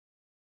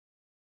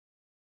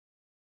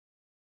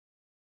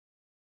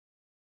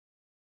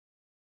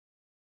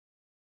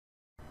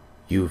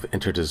You've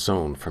entered a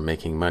zone for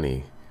making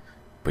money,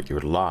 but you're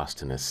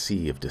lost in a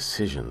sea of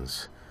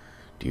decisions.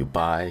 Do you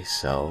buy,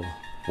 sell?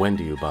 When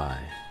do you buy?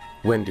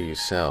 When do you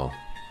sell?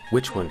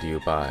 Which one do you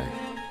buy?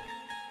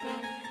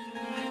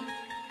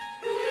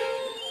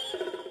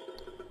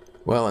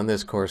 Well, in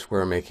this course,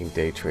 we're making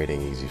day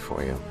trading easy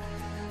for you.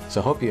 So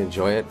I hope you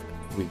enjoy it.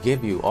 We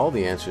give you all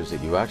the answers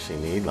that you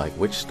actually need, like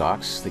which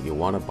stocks that you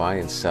want to buy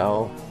and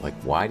sell, like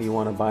why do you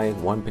want to buy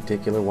one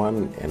particular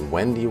one, and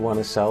when do you want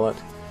to sell it.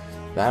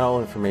 That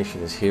all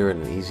information is here in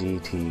an easy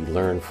to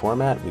learn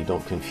format. We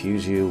don't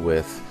confuse you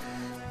with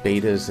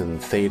betas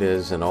and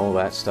thetas and all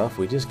that stuff.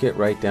 We just get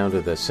right down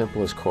to the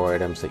simplest core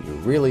items that you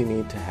really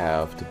need to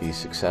have to be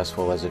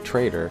successful as a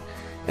trader.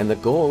 And the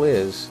goal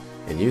is,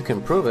 and you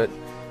can prove it,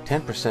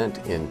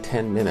 10% in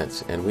 10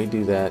 minutes. And we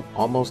do that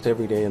almost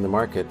every day in the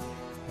market.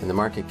 And the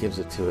market gives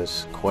it to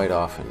us quite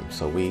often.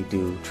 So we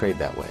do trade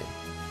that way.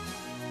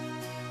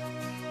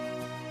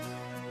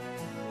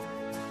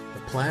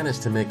 The plan is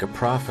to make a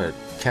profit,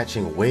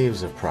 catching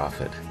waves of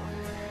profit.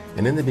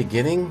 And in the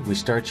beginning, we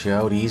start you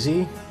out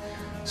easy,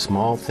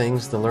 small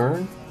things to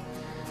learn.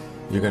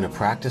 You're going to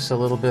practice a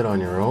little bit on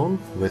your own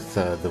with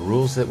the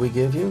rules that we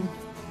give you.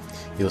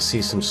 You'll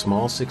see some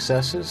small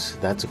successes.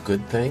 That's a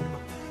good thing.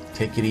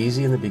 Take it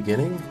easy in the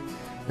beginning,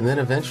 and then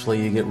eventually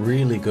you get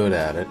really good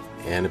at it,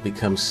 and it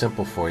becomes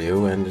simple for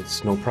you, and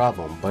it's no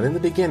problem. But in the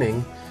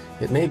beginning,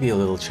 it may be a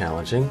little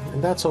challenging,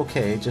 and that's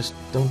okay. Just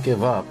don't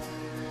give up.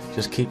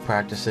 Just keep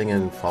practicing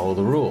and follow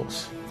the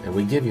rules. And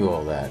we give you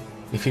all that.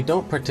 If you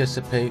don't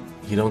participate,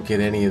 you don't get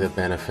any of the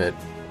benefit,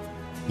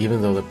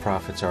 even though the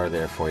profits are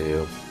there for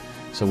you.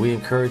 So we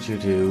encourage you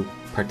to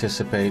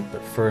participate,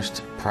 but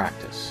first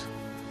practice.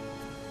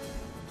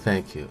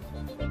 Thank you.